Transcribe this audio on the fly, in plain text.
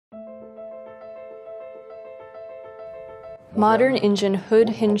Modern engine hood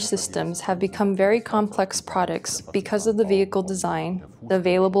hinge systems have become very complex products because of the vehicle design, the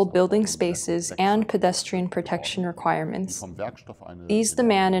available building spaces, and pedestrian protection requirements. These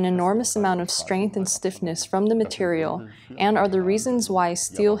demand an enormous amount of strength and stiffness from the material and are the reasons why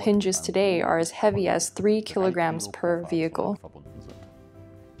steel hinges today are as heavy as 3 kilograms per vehicle.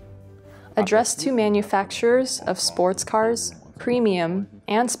 Addressed to manufacturers of sports cars, premium,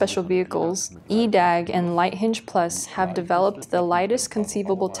 and special vehicles, EDAG and LightHinge Plus have developed the lightest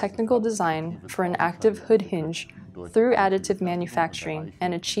conceivable technical design for an active hood hinge through additive manufacturing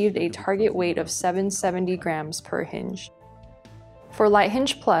and achieved a target weight of 770 grams per hinge. For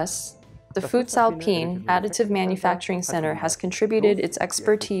LightHinge Plus, the voestalpine Additive Manufacturing Center has contributed its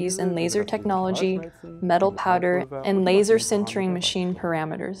expertise in laser technology, metal powder, and laser sintering machine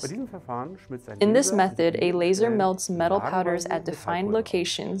parameters. In this method, a laser melts metal powders at defined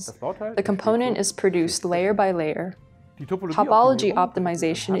locations. The component is produced layer by layer. Topology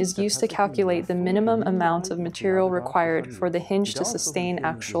optimization is used to calculate the minimum amount of material required for the hinge to sustain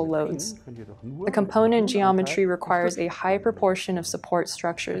actual loads. The component geometry requires a high proportion of support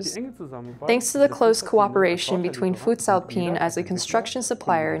structures. Thanks to the close cooperation between voestalpine as a construction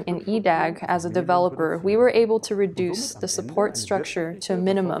supplier and EDAG as a developer, we were able to reduce the support structure to a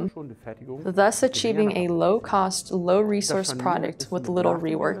minimum, thus achieving a low-cost, low-resource product with little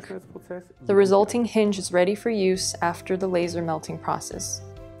rework. The resulting hinge is ready for use after the laser melting process.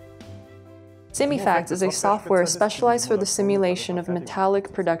 Simufact is a software specialized for the simulation of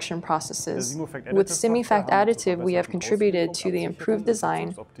metallic production processes. With Simufact Additive, we have contributed to the improved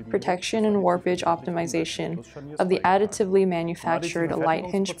design, protection, and warpage optimization of the additively manufactured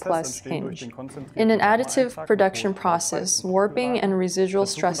LightHinge Plus hinge. In an additive production process, warping and residual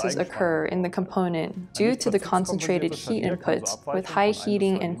stresses occur in the component due to the concentrated heat input with high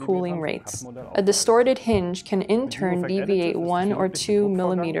heating and cooling rates. A distorted hinge can in turn deviate 1 or 2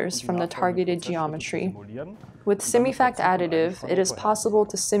 millimeters from the targeted geometry. With Simufact Additive, it is possible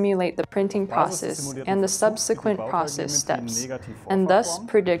to simulate the printing process and the subsequent process steps, and thus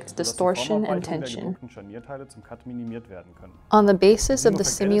predict distortion and tension. On the basis of the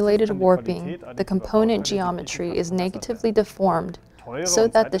simulated warping, the component geometry is negatively deformed so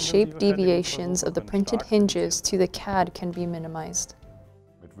that the shape deviations of the printed hinges to the CAD can be minimized.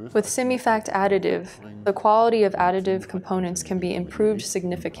 With Simufact Additive, the quality of additive components can be improved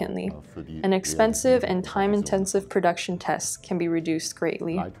significantly, and expensive and time-intensive production tests can be reduced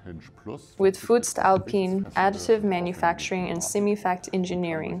greatly. With voestalpine Additive Manufacturing and Simufact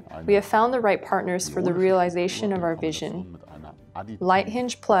Engineering, we have found the right partners for the realization of our vision.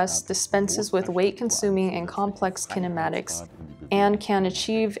 LightHinge Plus dispenses with weight-consuming and complex kinematics, and can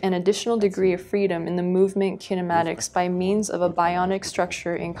achieve an additional degree of freedom in the movement kinematics by means of a bionic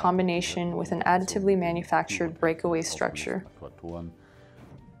structure in combination with an additively manufactured breakaway structure.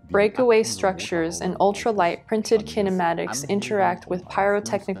 Breakaway structures and ultralight printed kinematics interact with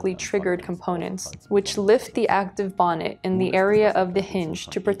pyrotechnically triggered components, which lift the active bonnet in the area of the hinge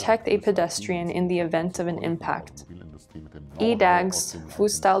to protect a pedestrian in the event of an impact. EDAG's,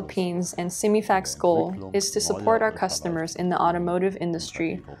 voestalpine's, and Simufact's goal is to support our customers in the automotive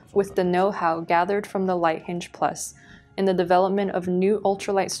industry with the know-how gathered from the LightHinge Plus in the development of new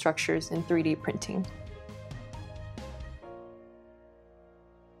ultralight structures in 3D printing.